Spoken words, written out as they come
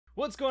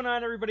What's going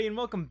on, everybody, and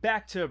welcome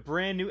back to a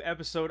brand new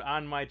episode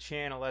on my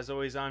channel. As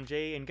always, I'm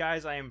Jay, and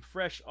guys, I am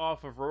fresh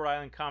off of Rhode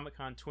Island Comic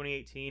Con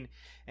 2018,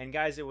 and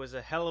guys, it was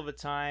a hell of a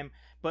time.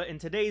 But in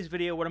today's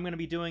video, what I'm going to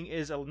be doing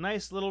is a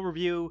nice little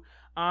review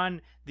on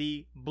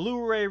the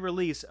Blu-ray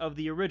release of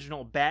the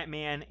original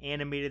Batman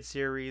animated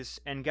series.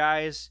 And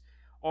guys,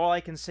 all I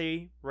can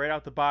say right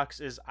out the box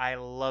is I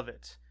love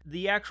it.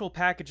 The actual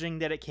packaging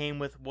that it came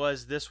with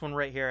was this one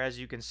right here, as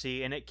you can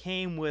see, and it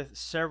came with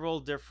several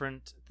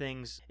different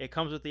things. It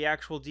comes with the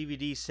actual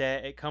DVD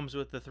set, it comes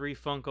with the 3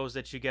 Funkos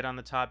that you get on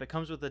the top, it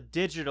comes with a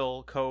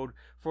digital code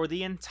for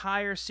the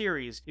entire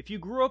series. If you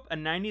grew up a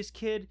 90s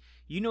kid,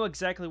 you know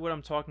exactly what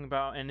I'm talking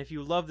about, and if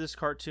you love this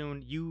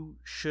cartoon, you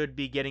should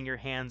be getting your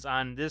hands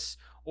on this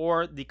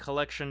or the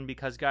collection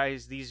because,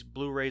 guys, these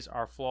Blu-rays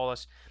are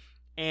flawless.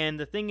 And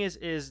the thing is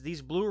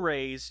these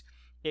Blu-rays,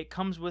 it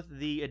comes with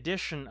the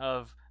addition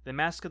of The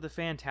Mask of the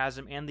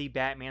Phantasm and the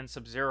Batman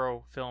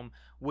Sub-Zero film,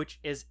 which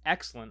is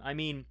excellent. I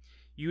mean,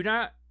 you're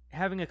not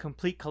having a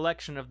complete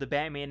collection of the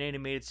Batman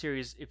animated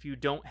series if you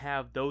don't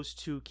have those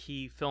 2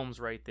 key films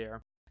right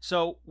there.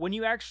 So when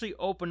you actually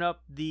open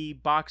up the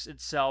box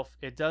itself,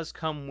 it does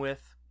come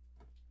with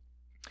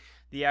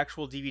the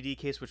actual DVD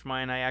case, which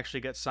I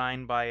actually got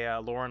signed by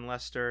Lauren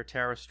Lester,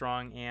 Tara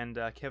Strong, and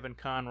Kevin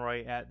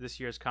Conroy at this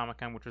year's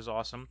Comic-Con, which was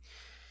awesome.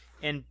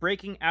 And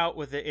breaking out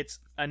with it, it's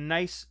a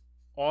nice,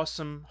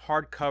 awesome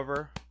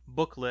hardcover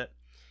booklet.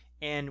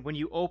 And when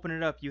you open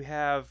it up, you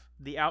have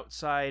the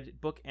outside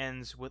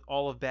bookends with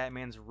all of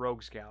Batman's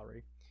rogues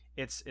gallery.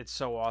 It's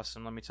so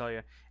awesome, let me tell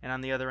you. And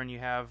on the other end, you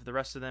have the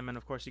rest of them, and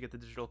of course, you get the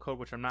digital code,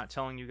 which I'm not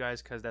telling you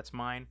guys because that's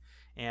mine.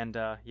 And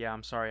yeah,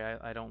 I'm sorry,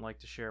 I don't like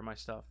to share my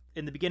stuff.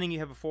 In the beginning, you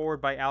have a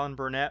foreword by Alan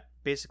Burnett,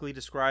 basically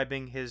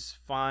describing his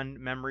fond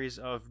memories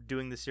of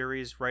doing the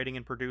series, writing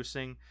and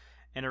producing,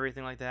 and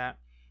everything like that.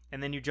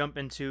 And then you jump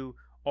into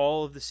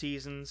all of the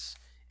seasons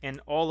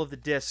and all of the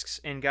discs.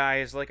 And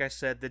guys, like I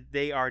said, that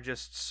they are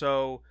just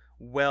so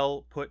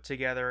well put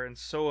together and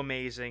so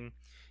amazing.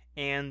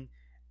 And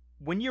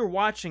when you're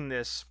watching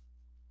this,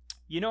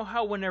 you know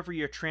how whenever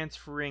you're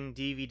transferring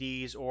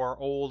DVDs or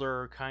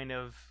older kind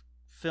of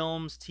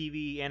films,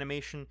 TV,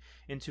 animation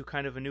into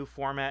kind of a new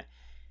format,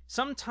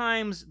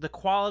 sometimes the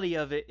quality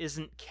of it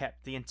isn't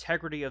kept. The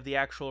integrity of the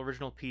actual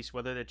original piece,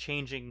 whether they're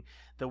changing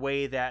the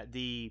way that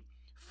the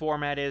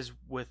format is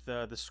with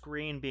the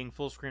screen being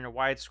full screen or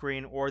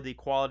widescreen, or the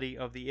quality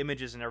of the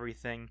images and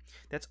everything,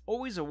 that's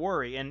always a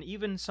worry. And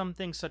even some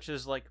things such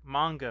as like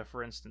manga,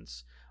 for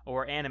instance,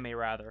 or anime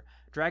rather,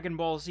 Dragon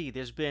Ball Z,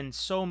 there's been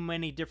so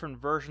many different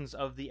versions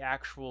of the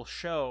actual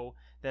show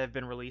that have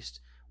been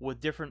released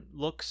with different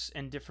looks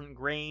and different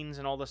grains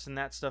and all this and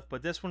that stuff.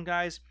 But this one,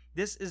 guys,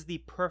 this is the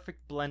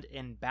perfect blend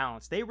and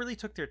balance. They really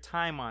took their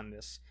time on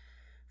this,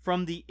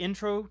 from the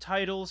intro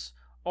titles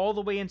all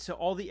the way into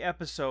all the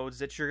episodes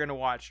that you're going to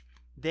watch.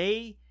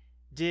 They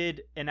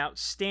did an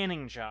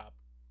outstanding job.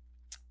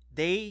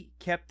 They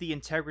kept the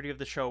integrity of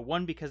the show,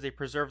 one, because they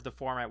preserved the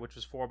format, which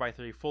was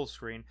 4:3 full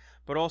screen,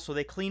 but also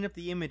they cleaned up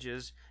the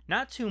images,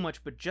 not too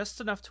much, but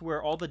just enough to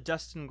where all the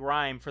dust and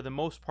grime, for the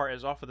most part,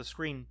 is off of the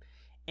screen.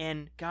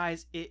 And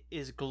guys, it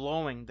is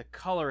glowing. The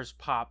colors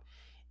pop.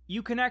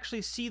 You can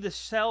actually see the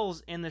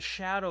cells and the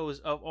shadows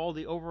of all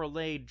the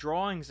overlaid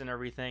drawings and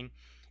everything.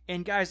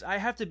 And guys, I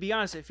have to be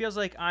honest, it feels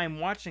like I'm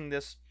watching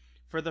this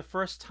for the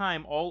first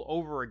time all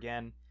over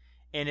again,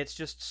 and it's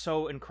just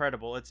so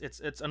incredible.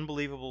 It's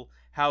unbelievable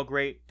how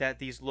great that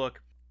these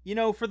look. You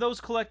know, for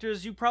those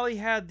collectors, you probably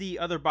had the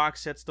other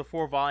box sets, the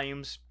 4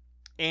 volumes,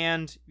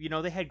 and, you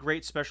know, they had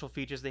great special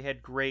features, they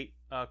had great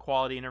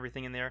quality and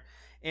everything in there.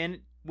 And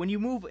when you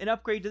move and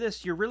upgrade to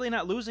this, you're really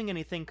not losing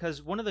anything,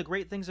 because one of the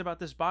great things about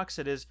this box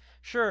set is,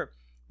 sure,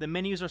 the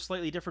menus are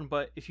slightly different,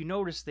 but if you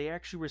notice, they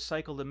actually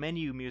recycle the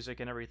menu music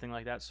and everything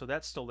like that, so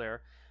that's still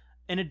there.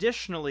 And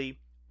additionally,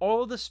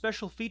 all of the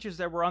special features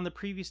that were on the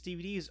previous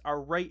DVDs are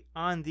right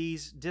on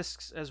these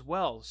discs as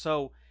well.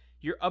 So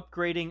you're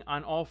upgrading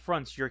on all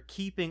fronts. You're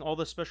keeping all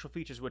the special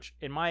features, which,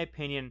 in my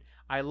opinion,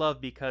 I love,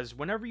 because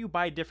whenever you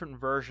buy different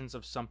versions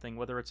of something,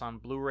 whether it's on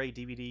Blu-ray,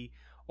 DVD,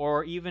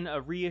 or even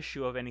a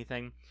reissue of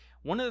anything,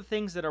 one of the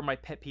things that are my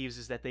pet peeves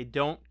is that they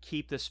don't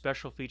keep the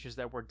special features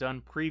that were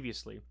done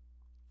previously.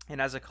 And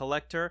as a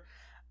collector,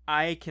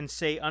 I can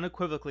say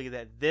unequivocally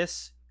that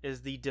this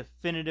is the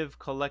definitive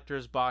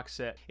collector's box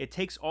set. It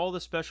takes all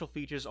the special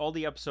features, all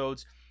the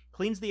episodes,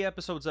 cleans the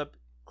episodes up,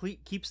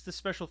 keeps the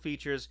special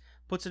features,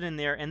 puts it in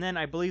there, and then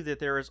I believe that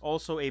there is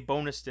also a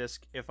bonus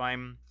disc, if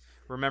I'm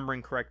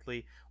remembering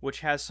correctly, which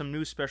has some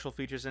new special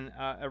features and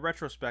a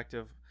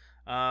retrospective.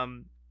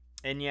 And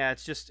yeah,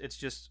 it's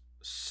just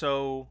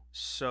so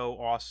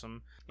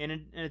awesome. And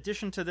in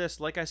addition to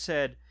this, like I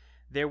said,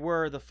 there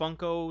were the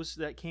Funkos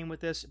that came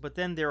with this, but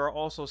then there are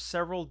also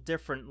several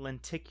different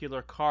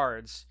lenticular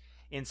cards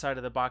inside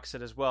of the box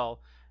set as well,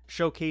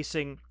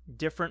 showcasing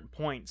different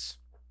points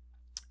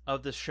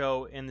of the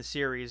show in the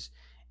series,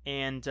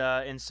 and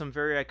some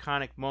very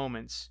iconic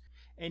moments.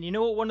 And you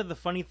know what one of the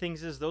funny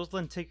things is? Those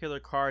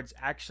lenticular cards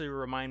actually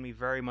remind me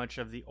very much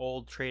of the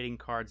old trading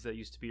cards that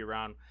used to be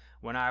around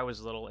when I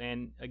was little.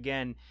 And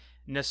again,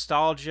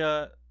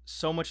 Nostalgia,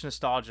 so much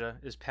nostalgia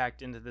is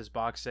packed into this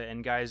box set.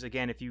 And guys,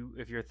 again, if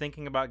you're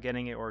thinking about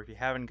getting it, or if you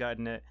haven't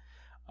gotten it,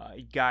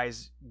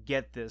 guys,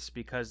 get this,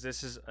 because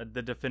this is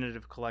the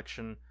definitive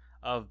collection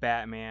of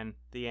Batman,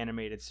 the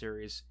animated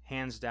series.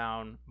 Hands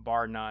down,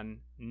 bar none.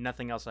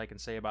 Nothing else I can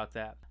say about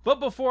that. But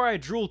before I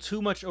drool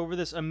too much over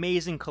this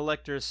amazing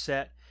collector's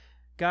set,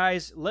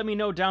 guys, let me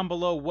know down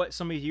below what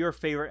some of your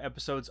favorite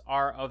episodes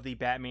are of the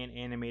Batman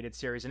animated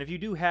series. And if you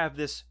do have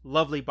this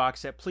lovely box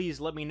set, please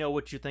let me know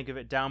what you think of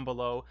it down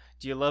below.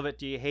 Do you love it?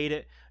 Do you hate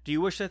it? Do you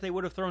wish that they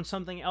would have thrown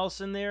something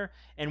else in there?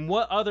 And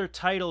what other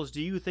titles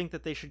do you think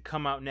that they should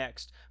come out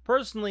next?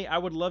 Personally, I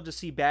would love to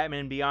see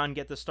Batman Beyond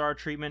get the star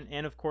treatment,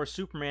 and of course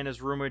Superman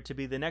is rumored to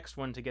be the next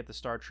one to get the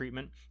star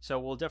treatment, so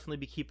we'll definitely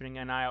be keeping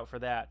an eye out for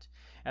that.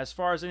 As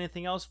far as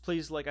anything else,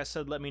 please, like I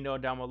said, let me know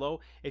down below.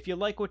 If you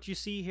like what you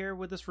see here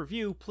with this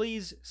review,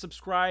 please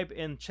subscribe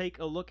and take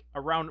a look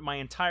around my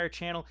entire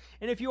channel.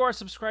 And if you are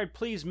subscribed,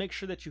 please make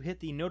sure that you hit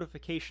the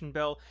notification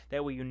bell.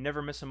 That way you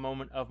never miss a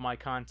moment of my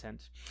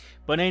content.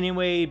 But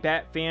anyway,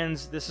 Bat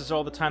fans, this is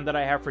all the time that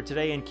I have for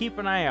today, and keep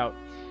an eye out.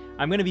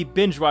 I'm going to be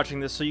binge watching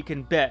this, so you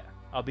can bet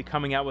I'll be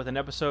coming out with an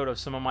episode of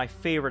some of my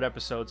favorite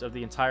episodes of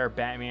the entire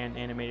Batman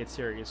animated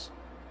series.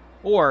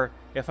 Or,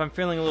 if I'm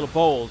feeling a little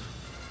bold,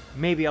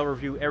 maybe I'll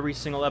review every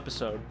single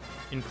episode,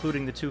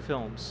 including the 2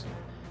 films.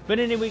 But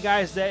anyway,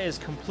 guys, that is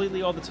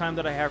completely all the time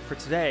that I have for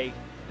today.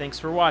 Thanks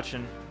for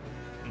watching,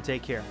 and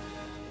take care.